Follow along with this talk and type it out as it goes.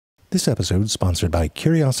This episode is sponsored by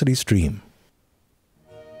CuriosityStream.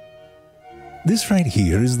 This right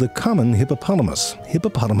here is the common hippopotamus,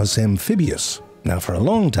 Hippopotamus amphibius. Now, for a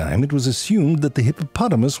long time, it was assumed that the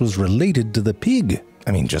hippopotamus was related to the pig.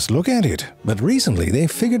 I mean, just look at it. But recently, they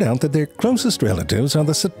figured out that their closest relatives are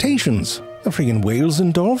the cetaceans, the friggin' whales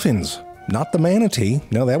and dolphins. Not the manatee.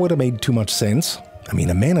 No, that would have made too much sense. I mean,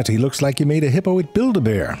 a manatee looks like you made a hippo at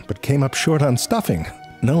Build-A-Bear, but came up short on stuffing.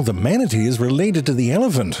 No, the manatee is related to the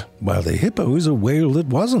elephant, while the hippo is a whale that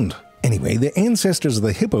wasn't. Anyway, the ancestors of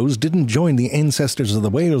the hippos didn't join the ancestors of the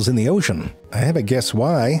whales in the ocean. I have a guess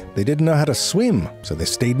why. They didn't know how to swim, so they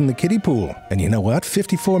stayed in the kiddie pool. And you know what?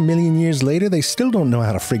 54 million years later, they still don't know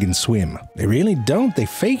how to friggin' swim. They really don't. They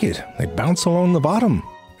fake it. They bounce along the bottom.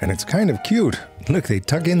 And it's kind of cute. Look, they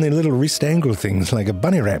tuck in their little wrist angle things like a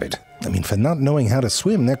bunny rabbit. I mean, for not knowing how to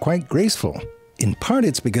swim, they're quite graceful. In part,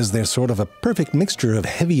 it's because they're sort of a perfect mixture of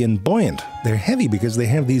heavy and buoyant. They're heavy because they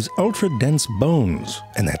have these ultra-dense bones.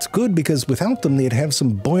 And that's good because without them, they'd have some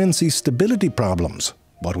buoyancy stability problems.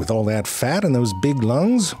 What with all that fat and those big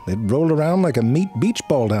lungs, they'd roll around like a meat beach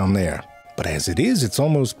ball down there. But as it is, it's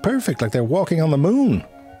almost perfect, like they're walking on the moon.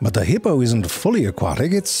 But the hippo isn't fully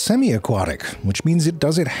aquatic, it's semi-aquatic, which means it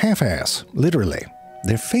does it half-ass, literally.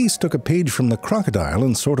 Their face took a page from the crocodile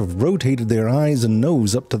and sort of rotated their eyes and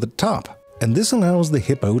nose up to the top. And this allows the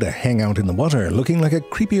hippo to hang out in the water looking like a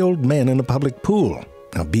creepy old man in a public pool.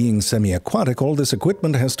 Now, being semi-aquatic, all this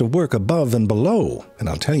equipment has to work above and below. And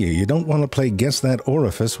I'll tell you, you don't want to play Guess That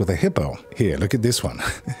Orifice with a hippo. Here, look at this one.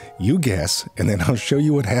 You guess, and then I'll show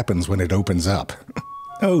you what happens when it opens up.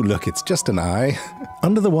 Oh, look, it's just an eye.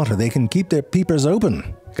 Under the water, they can keep their peepers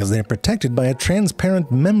open because they're protected by a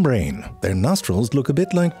transparent membrane. Their nostrils look a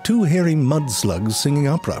bit like two hairy mud slugs singing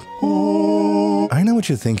opera. I know what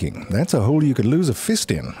you're thinking. That's a hole you could lose a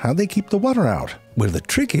fist in. How'd they keep the water out? Well, the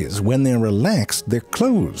trick is, when they're relaxed, they're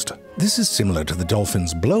closed. This is similar to the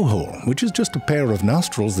dolphin's blowhole, which is just a pair of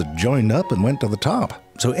nostrils that joined up and went to the top.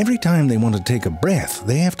 So every time they want to take a breath,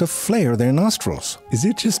 they have to flare their nostrils. Is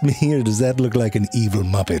it just me, or does that look like an evil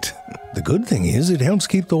Muppet? The good thing is, it helps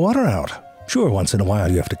keep the water out. Sure, once in a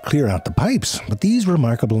while you have to clear out the pipes, but these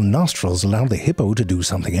remarkable nostrils allow the hippo to do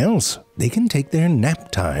something else. They can take their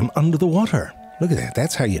nap time under the water. Look at that,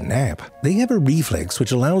 that's how you nap. They have a reflex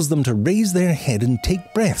which allows them to raise their head and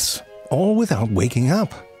take breaths, all without waking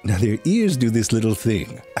up. Now their ears do this little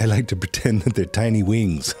thing. I like to pretend that they're tiny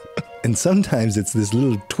wings. And sometimes it's this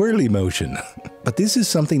little twirly motion. But this is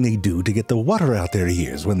something they do to get the water out their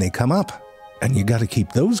ears when they come up. And you gotta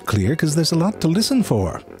keep those clear because there's a lot to listen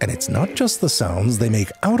for. And it's not just the sounds they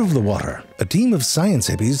make out of the water. A team of science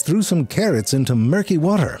hippies threw some carrots into murky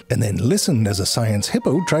water and then listened as a science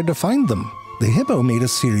hippo tried to find them. The hippo made a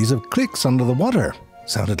series of clicks under the water.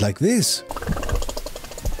 Sounded like this.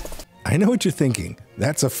 I know what you're thinking.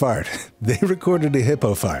 That's a fart. They recorded a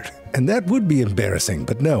hippo fart. And that would be embarrassing,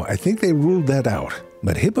 but no, I think they ruled that out.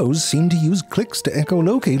 But hippos seem to use clicks to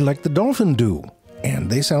echolocate like the dolphin do. And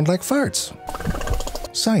they sound like farts.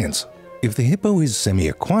 Science. If the hippo is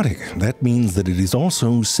semi-aquatic, that means that it is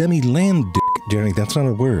also semi-land dick. Jerry, that's not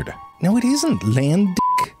a word. No, it isn't land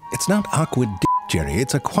dick. It's not aqua dick, Jerry.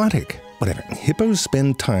 It's aquatic. Whatever. Hippos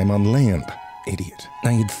spend time on land. Idiot.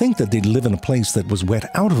 Now, you'd think that they'd live in a place that was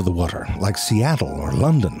wet out of the water, like Seattle or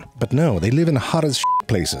London. But no, they live in hot as shit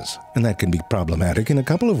places. And that can be problematic in a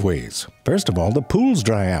couple of ways. First of all, the pools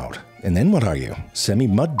dry out. And then what are you?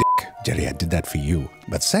 Semi-mud dick. Jerry, I did that for you.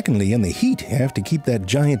 But secondly, in the heat, you have to keep that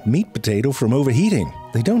giant meat potato from overheating.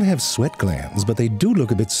 They don't have sweat glands, but they do look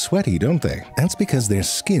a bit sweaty, don't they? That's because their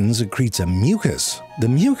skin secretes a mucus. The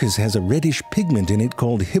mucus has a reddish pigment in it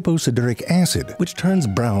called hipposudoric acid, which turns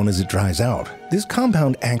brown as it dries out. This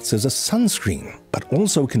compound acts as a sunscreen, but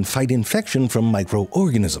also can fight infection from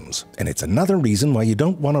microorganisms. And it's another reason why you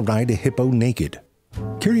don't want to ride a hippo naked.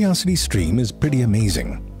 CuriosityStream is pretty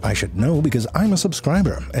amazing. I should know because I'm a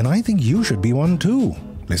subscriber, and I think you should be one too.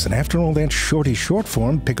 Listen, after all that shorty short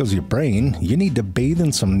form pickles your brain, you need to bathe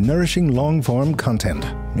in some nourishing long form content.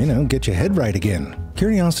 You know, get your head right again.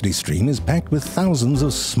 CuriosityStream is packed with thousands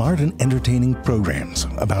of smart and entertaining programs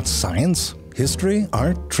about science, history,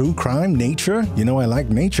 art, true crime, nature. You know I like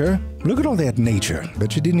nature. Look at all that nature.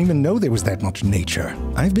 Bet you didn't even know there was that much nature.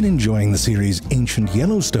 I've been enjoying the series Ancient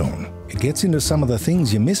Yellowstone. It gets into some of the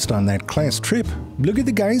things you missed on that class trip. Look at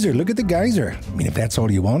the geyser, look at the geyser. I mean, if that's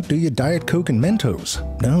all you want, do your Diet Coke and Mentos.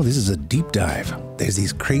 No, this is a deep dive. There's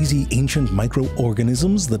these crazy ancient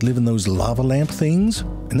microorganisms that live in those lava lamp things.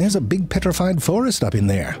 And there's a big petrified forest up in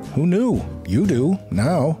there. Who knew? You do,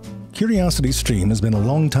 now. CuriosityStream has been a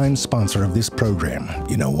long-time sponsor of this program.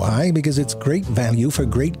 You know why? Because it's great value for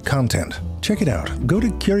great content. Check it out. Go to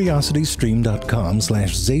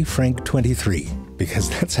curiositystream.com/ZayFrank23, because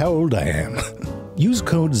that's how old I am. Use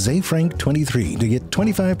code ZayFrank23 to get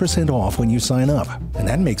 25% off when you sign up, and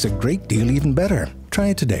that makes a great deal even better. Try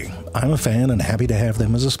it today. I'm a fan and happy to have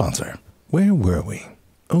them as a sponsor. Where were we?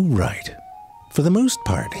 Oh, right. For the most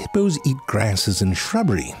part, hippos eat grasses and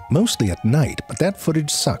shrubbery, mostly at night, but that footage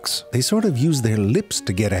sucks. They sort of use their lips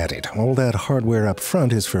to get at it. All that hardware up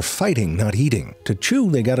front is for fighting, not eating. To chew,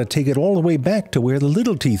 they gotta take it all the way back to where the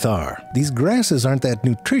little teeth are. These grasses aren't that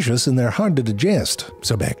nutritious and they're hard to digest.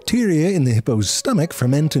 So bacteria in the hippo's stomach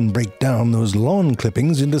ferment and break down those lawn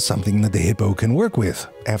clippings into something that the hippo can work with.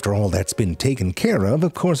 After all that's been taken care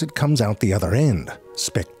of course it comes out the other end.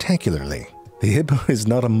 Spectacularly. The hippo is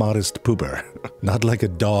not a modest pooper. Not like a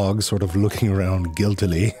dog sort of looking around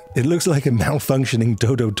guiltily. It looks like a malfunctioning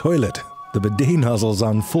Toto toilet. The bidet nozzle's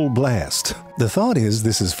on full blast. The thought is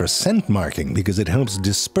this is for scent marking because it helps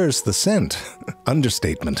disperse the scent.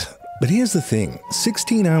 Understatement. But here's the thing.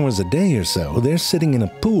 16 hours a day or so, they're sitting in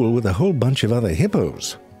a pool with a whole bunch of other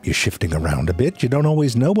hippos. You're shifting around a bit. You don't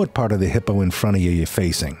always know what part of the hippo in front of you you're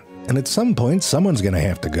facing. And at some point, someone's gonna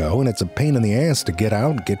have to go, and it's a pain in the ass to get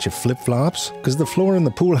out and get your flip-flops, because the floor in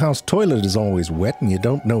the pool house toilet is always wet and you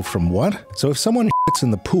don't know from what. So if someone shits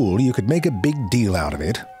in the pool, you could make a big deal out of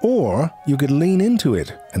it, or you could lean into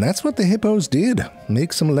it. And that's what the hippos did.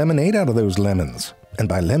 Make some lemonade out of those lemons. And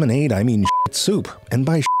by lemonade, I mean shit soup. And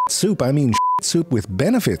by shit soup, I mean soup with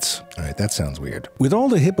benefits. Alright, that sounds weird. With all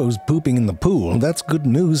the hippos pooping in the pool, that's good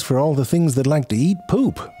news for all the things that like to eat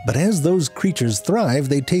poop. But as those creatures thrive,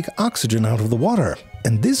 they take oxygen out of the water.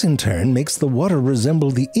 And this in turn makes the water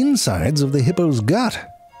resemble the insides of the hippo's gut.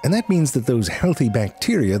 And that means that those healthy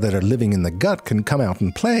bacteria that are living in the gut can come out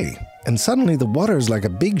and play. And suddenly the water is like a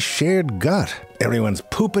big shared gut. Everyone's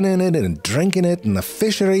pooping in it and drinking it, and the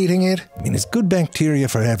fish are eating it. I mean, it's good bacteria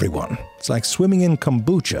for everyone. It's like swimming in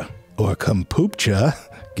kombucha. Or kombucha.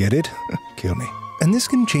 Get it? Kill me. And this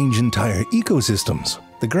can change entire ecosystems.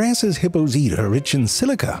 The grasses hippos eat are rich in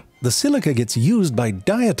silica. The silica gets used by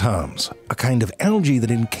diatoms, a kind of algae that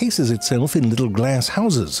encases itself in little glass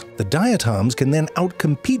houses. The diatoms can then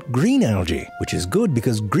outcompete green algae, which is good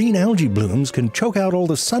because green algae blooms can choke out all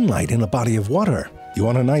the sunlight in a body of water. You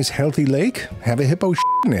want a nice healthy lake? Have a hippo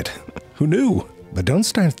in it. Who knew? But don't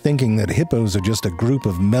start thinking that hippos are just a group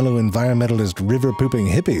of mellow environmentalist river-pooping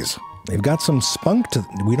hippies. They've got some spunk to...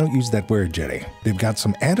 We don't use that word, Jerry. They've got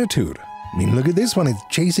some attitude. I mean, look at this one. It's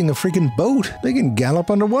chasing a freaking boat. They can gallop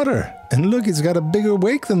underwater. And look, it's got a bigger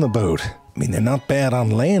wake than the boat. I mean, they're not bad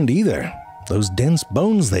on land either. Those dense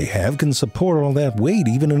bones they have can support all that weight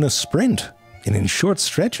even in a sprint. And in short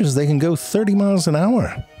stretches, they can go 30 miles an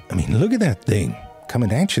hour. I mean, look at that thing.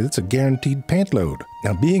 Coming at you, it's a guaranteed pant load.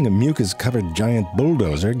 Now, being a mucus-covered giant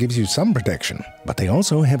bulldozer gives you some protection, but they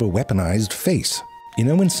also have a weaponized face. You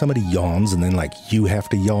know when somebody yawns and then, like, you have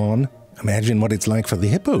to yawn? Imagine what it's like for the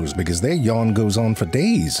hippos, because their yawn goes on for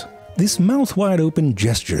days. This mouth-wide-open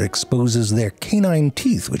gesture exposes their canine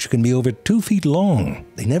teeth, which can be over 2 feet long.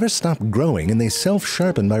 They never stop growing, and they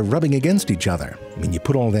self-sharpen by rubbing against each other. I mean, you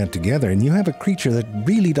put all that together, and you have a creature that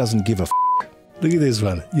really doesn't give a f***. Look at this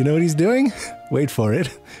one. You know what he's doing? Wait for it.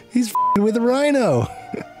 He's f***ing with a rhino.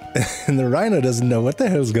 And the rhino doesn't know what the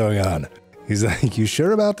hell's going on. He's like, you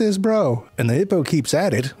sure about this, bro? And the hippo keeps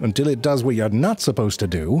at it until it does what you're not supposed to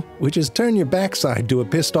do, which is turn your backside to a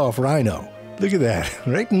pissed-off rhino. Look at that,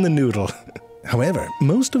 right in the noodle. However,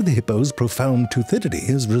 most of the hippo's profound toothidity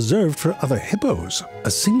is reserved for other hippos.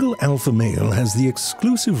 A single alpha male has the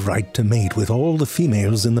exclusive right to mate with all the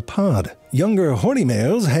females in the pod. Younger horny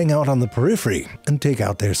males hang out on the periphery and take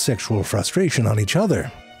out their sexual frustration on each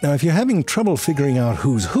other. Now, if you're having trouble figuring out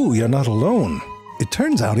who's who, you're not alone. It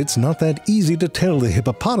turns out it's not that easy to tell the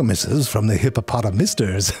hippopotamuses from the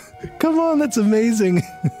hippopotamisters. Come on, that's amazing.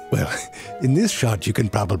 Well, in this shot you can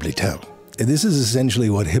probably tell. This is essentially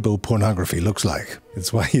what hippo pornography looks like.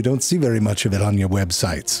 It's why you don't see very much of it on your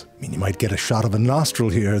websites. I mean, you might get a shot of a nostril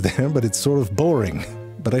here or there, but it's sort of boring.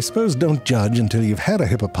 But I suppose don't judge until you've had a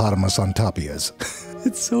hippopotamus on top of yours.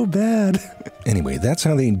 It's so bad. Anyway, that's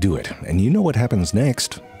how they do it, and you know what happens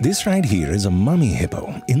next. This right here is a mummy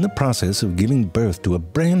hippo in the process of giving birth to a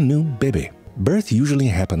brand new baby. Birth usually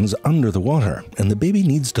happens under the water, and the baby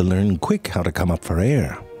needs to learn quick how to come up for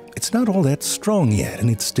air. It's not all that strong yet, and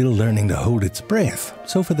it's still learning to hold its breath.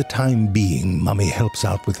 So for the time being, Mummy helps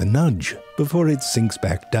out with a nudge before it sinks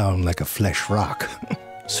back down like a flesh rock.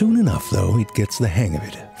 Soon enough, though, it gets the hang of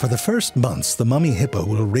it. For the first months, the mummy hippo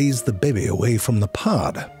will raise the baby away from the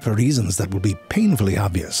pod, for reasons that will be painfully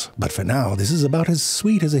obvious. But for now, this is about as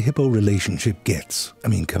sweet as a hippo relationship gets. I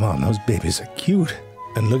mean, come on, those babies are cute.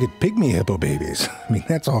 And look at pygmy hippo babies. I mean,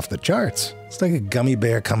 that's off the charts. It's like a gummy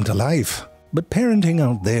bear come to life. But parenting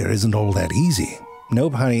out there isn't all that easy.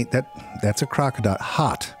 Nope, honey, that's a crocodile.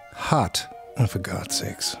 Hot. Oh, for God's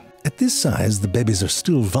sakes. At this size, the babies are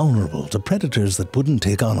still vulnerable to predators that wouldn't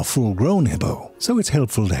take on a full-grown hippo. So it's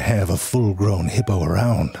helpful to have a full-grown hippo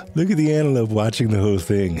around. Look at the antelope watching the whole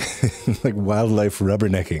thing. Like wildlife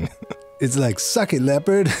rubbernecking. It's like, suck it,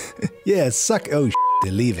 leopard. Yeah, suck. Oh,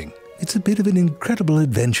 they're leaving. It's a bit of an incredible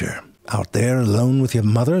adventure. Out there alone with your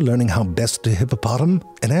mother, learning how best to hippopotame,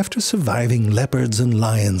 and after surviving leopards and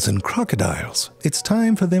lions and crocodiles, it's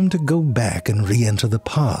time for them to go back and re-enter the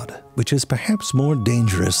pod, which is perhaps more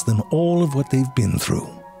dangerous than all of what they've been through.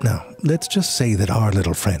 Now, let's just say that our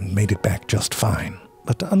little friend made it back just fine.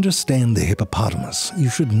 But to understand the hippopotamus, you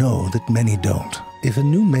should know that many don't. If a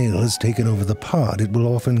new male has taken over the pod, it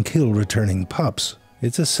will often kill returning pups.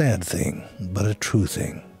 It's a sad thing, but a true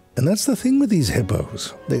thing. And that's the thing with these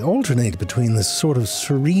hippos. They alternate between this sort of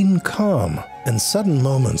serene calm and sudden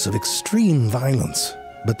moments of extreme violence.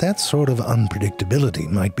 But that sort of unpredictability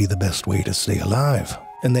might be the best way to stay alive.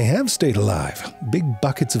 And they have stayed alive, big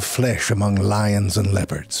buckets of flesh among lions and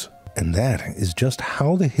leopards. And that is just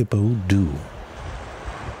how the hippo do.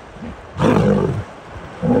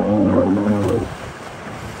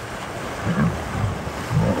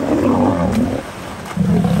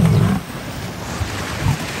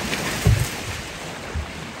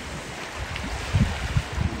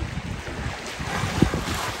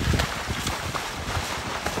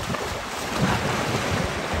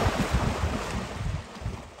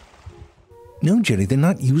 No, Jerry, they're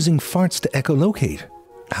not using farts to echolocate.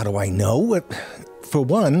 How do I know? For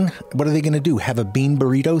one, what are they going to do? Have a bean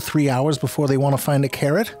burrito 3 hours before they want to find a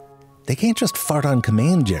carrot? They can't just fart on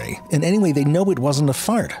command, Jerry. And anyway, they know it wasn't a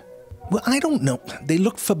fart. Well, I don't know. They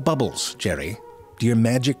look for bubbles, Jerry. Do your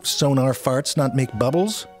magic sonar farts not make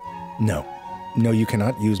bubbles? No. No, you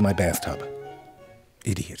cannot use my bathtub.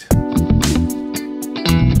 Idiot.